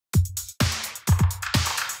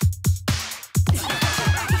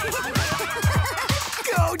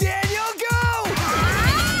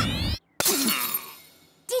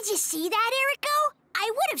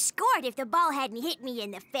hard if the ball hadn't hit me in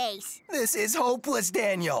the face. This is hopeless,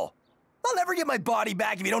 Daniel. I'll never get my body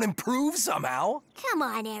back if you don't improve somehow. Come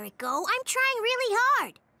on, Erico. I'm trying really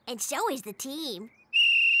hard. And so is the team.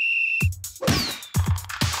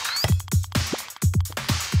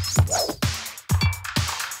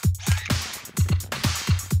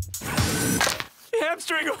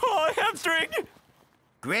 Hamstring! Oh, hamstring!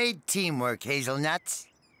 Great teamwork, Hazelnuts.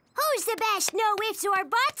 Who's the best, no ifs or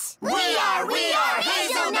buts? We are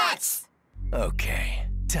Hazelnuts! Okay,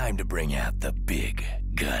 time to bring out the big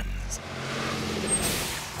guns.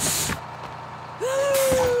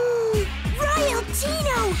 Royal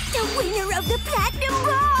Tino, the winner of the Platinum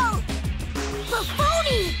Ball!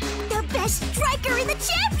 Buffoni, the best striker in the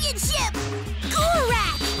championship!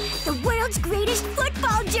 Gorak, the world's greatest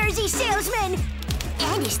football jersey salesman!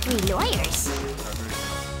 And his 3 lawyers.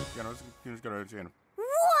 Wow!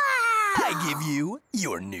 I give you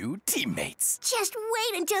your new teammates. Just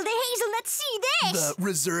wait until the Hazelnuts see this! The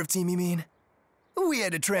reserve team, you mean? We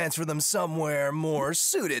had to transfer them somewhere more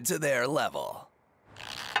suited to their level.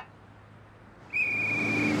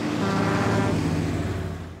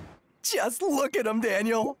 Just look at them,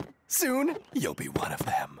 Daniel. Soon, you'll be one of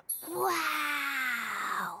them.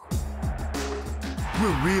 Wow!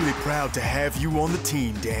 We're really proud to have you on the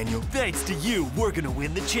team, Daniel. Thanks to you, we're gonna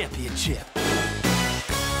win the championship.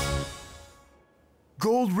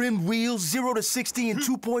 Gold-rimmed wheels, 0 to 60 in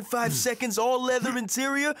 2.5 seconds, all leather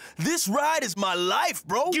interior. This ride is my life,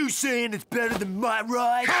 bro. You saying it's better than my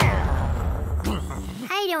ride?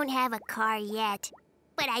 I don't have a car yet,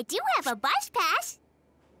 but I do have a bus pass.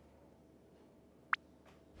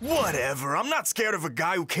 Whatever, I'm not scared of a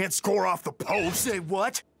guy who can't score off the post. Say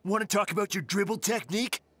what? Want to talk about your dribble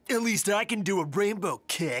technique? At least I can do a rainbow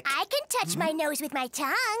kick. I can touch my nose with my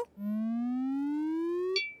tongue.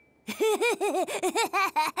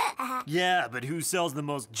 Yeah, but who sells the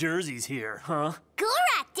most jerseys here, huh?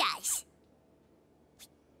 Gorak does.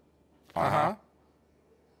 Uh-huh.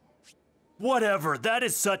 Whatever, that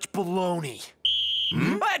is such baloney.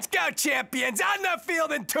 Let's go, champions! On the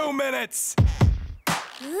field in 2 minutes!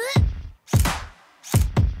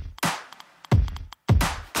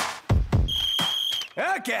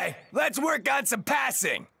 Okay, let's work on some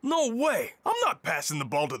passing. No way. I'm not passing the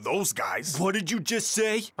ball to those guys. What did you just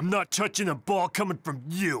say? I'm not touching a ball coming from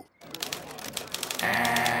you.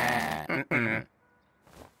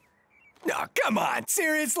 No, come on,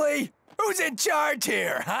 seriously? Who's in charge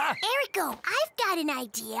here, huh? Erico, I've got an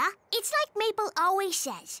idea. It's like Maple always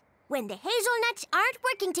says. When the Hazelnuts aren't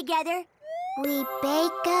working together, we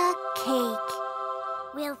bake a cake.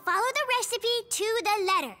 We'll follow the recipe to the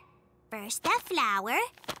letter. First the flour,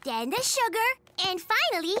 then the sugar, and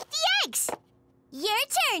finally the eggs. Your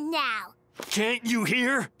turn now. Can't you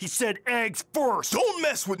hear? He said eggs first. Don't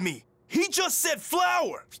mess with me. He just said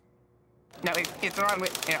flour. No, it's wrong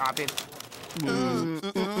with it.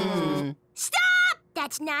 Stop!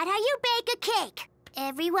 That's not how you bake a cake.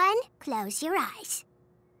 Everyone, close your eyes.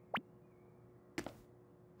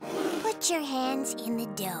 Put your hands in the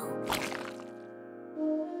dough.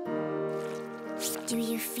 Do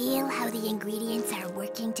you feel how the ingredients are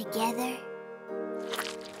working together?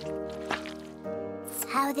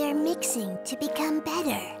 How they're mixing to become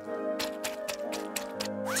better?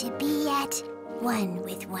 To be at one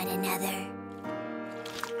with one another.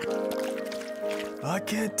 I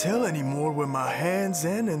can't tell anymore where my hands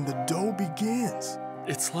end and the dough begins.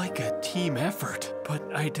 It's like a team effort, but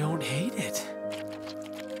I don't hate it.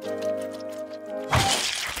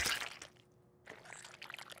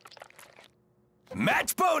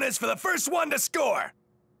 Match bonus for the first one to score.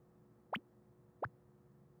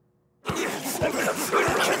 A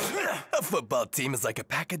football team is like a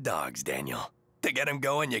pack of dogs, Daniel. To get them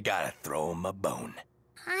going, you gotta throw them a bone.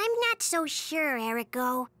 I'm not so sure,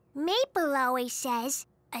 Erico. Maple always says,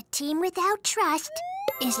 a team without trust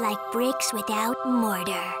is like bricks without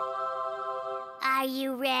mortar. Are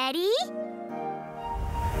you ready?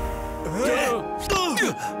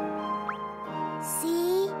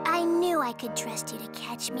 See? I knew I could trust you to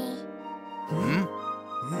catch me.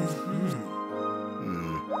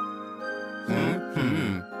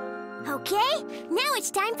 Okay, now it's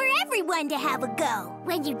time for everyone to have a go.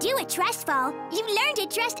 When you do a trust fall, you learn to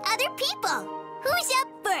trust other people. Who's up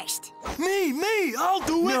first? Me, I'll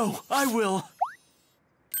do it. No, I will.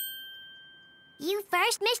 You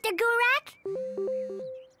first, Mr. Gorak?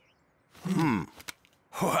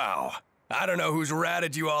 Wow. I don't know who's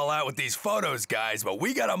ratted you all out with these photos, guys, but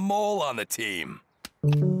we got a mole on the team.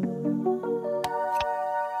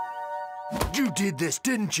 You did this,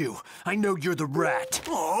 didn't you? I know you're the rat.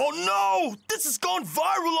 Oh, no! This has gone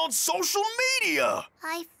viral on social media!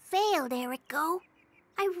 I failed, Erico.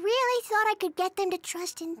 I really thought I could get them to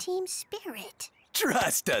trust in team spirit.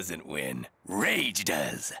 Trust doesn't win. Rage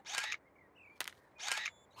does.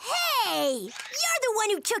 Hey! You're the one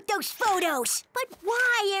who took those photos! But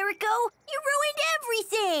why, Erico? You ruined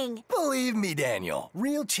everything! Believe me, Daniel,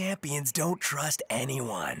 real champions don't trust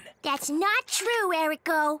anyone. That's not true,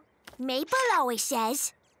 Erico. Maple always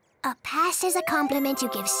says, a pass is a compliment you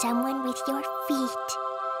give someone with your feet.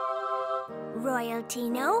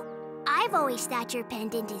 Royaltino, I've always thought your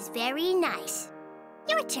pendant is very nice.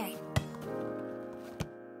 Your turn.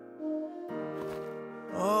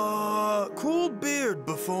 Cool beard,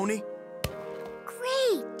 Buffoni.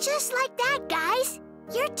 Great, just like that, guys.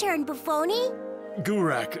 Your turn, Buffoni.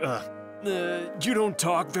 Gurak, you don't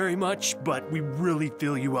talk very much, but we really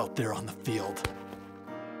feel you out there on the field.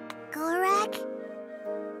 Gurak?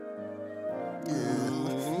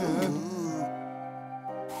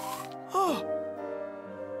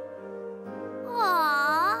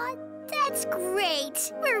 Aw, that's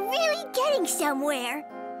great. We're really getting somewhere.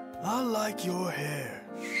 I like your hair.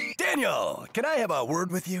 Daniel, can I have a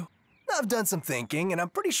word with you? I've done some thinking, and I'm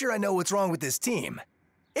pretty sure I know what's wrong with this team.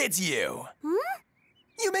 It's you.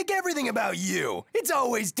 You make everything about you. It's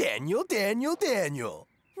always Daniel, Daniel, Daniel.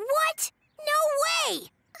 What? No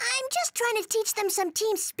way! I'm just trying to teach them some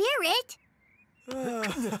team spirit.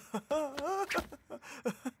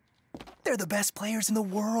 They're the best players in the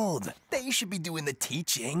world. They should be doing the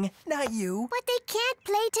teaching, not you. But they can't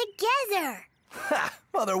play together. Ha!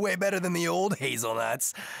 Well, they're way better than the old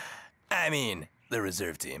Hazelnuts. I mean, the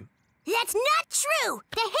reserve team. That's not true!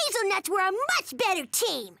 The Hazelnuts were a much better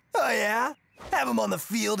team! Oh, yeah? Have them on the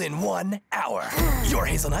field in 1 hour. Your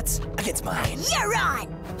Hazelnuts against mine. You're on!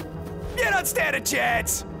 You don't stand a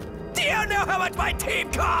chance! Do you know how much my team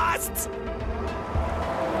costs?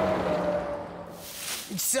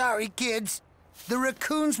 Sorry, kids. The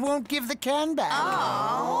raccoons won't give the can back.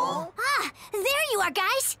 Oh! Ah, there you are,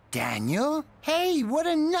 guys! Daniel? Hey, what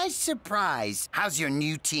a nice surprise. How's your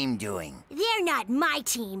new team doing? They're not my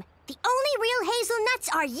team. The only real Hazelnuts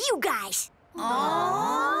are you guys.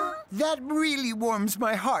 Aww. That really warms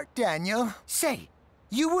my heart, Daniel. Say,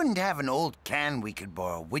 you wouldn't have an old can we could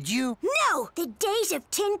borrow, would you? No! The days of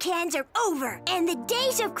tin cans are over, and the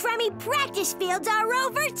days of crummy practice fields are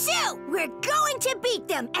over, too! We're going to beat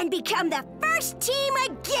them and become the first team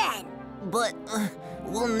again! But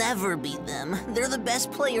we'll never beat them. They're the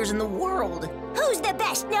best players in the world. Who's the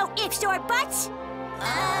best? No ifs or buts? We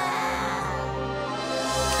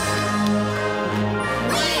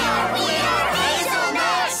are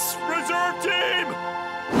Hazelnuts! Reserve team!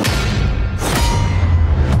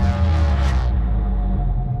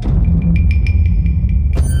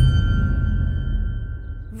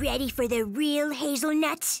 Ready for the real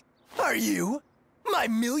Hazelnuts? Are you? My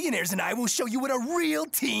millionaires and I will show you what a real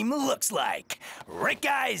team looks like. Right,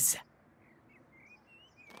 guys?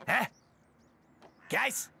 Huh?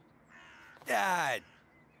 Guys?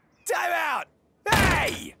 Time out!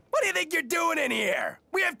 Hey! What do you think you're doing in here?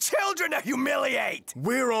 We have children to humiliate!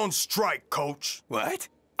 We're on strike, Coach. What?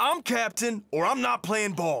 I'm captain, or I'm not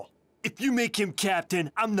playing ball. If you make him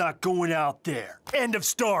captain, I'm not going out there. End of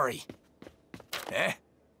story. Eh?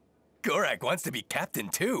 Gorak wants to be captain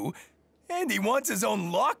too, and he wants his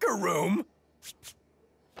own locker room.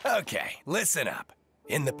 Okay, listen up.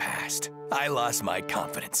 In the past, I lost my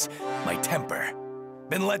confidence, my temper.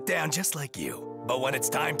 Been let down just like you. But when it's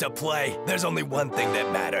time to play, there's only one thing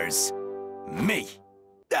that matters. Me.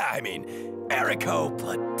 I mean, Erico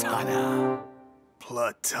Platana.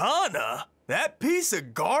 Platana? That piece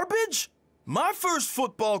of garbage? My first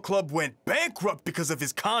football club went bankrupt because of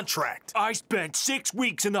his contract. I spent 6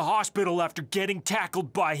 weeks in the hospital after getting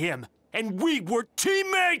tackled by him, and we were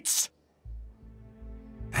teammates!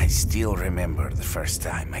 I still remember the first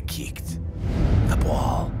time I kicked the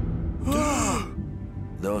ball.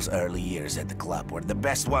 Those early years at the club were the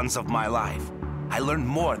best ones of my life. I learned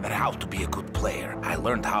more than how to be a good player. I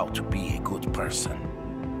learned how to be a good person.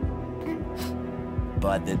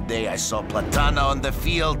 But the day I saw Platana on the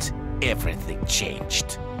field, everything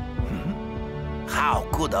changed. How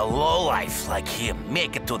could a lowlife like him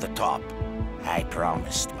make it to the top? I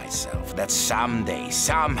promised myself that someday,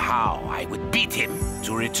 somehow, I would beat him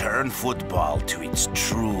to return football to its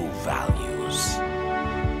true values.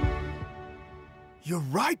 You're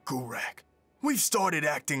right, Gurak. We've started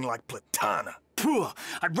acting like Platana. Phew,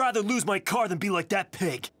 I'd rather lose my car than be like that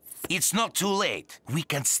pig. It's not too late. We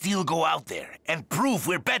can still go out there and prove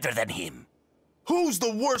we're better than him. Who's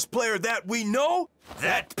the worst player that we know?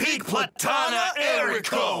 That pig Platana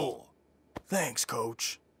Erico! Thanks,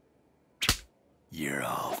 Coach. You're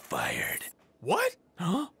all fired. What?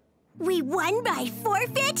 Huh? We won by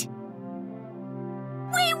forfeit?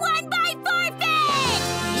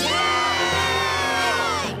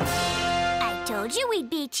 told you we'd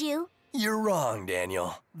beat you. You're wrong,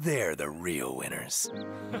 Daniel. They're the real winners.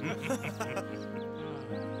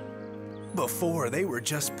 Before, they were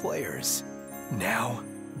just players. Now,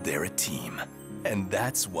 they're a team. And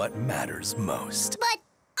that's what matters most. But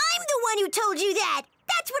I'm the one who told you that.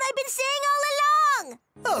 That's what I've been saying all along.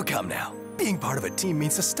 Oh, come now. Being part of a team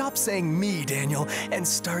means to stop saying me, Daniel, and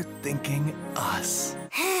start thinking us.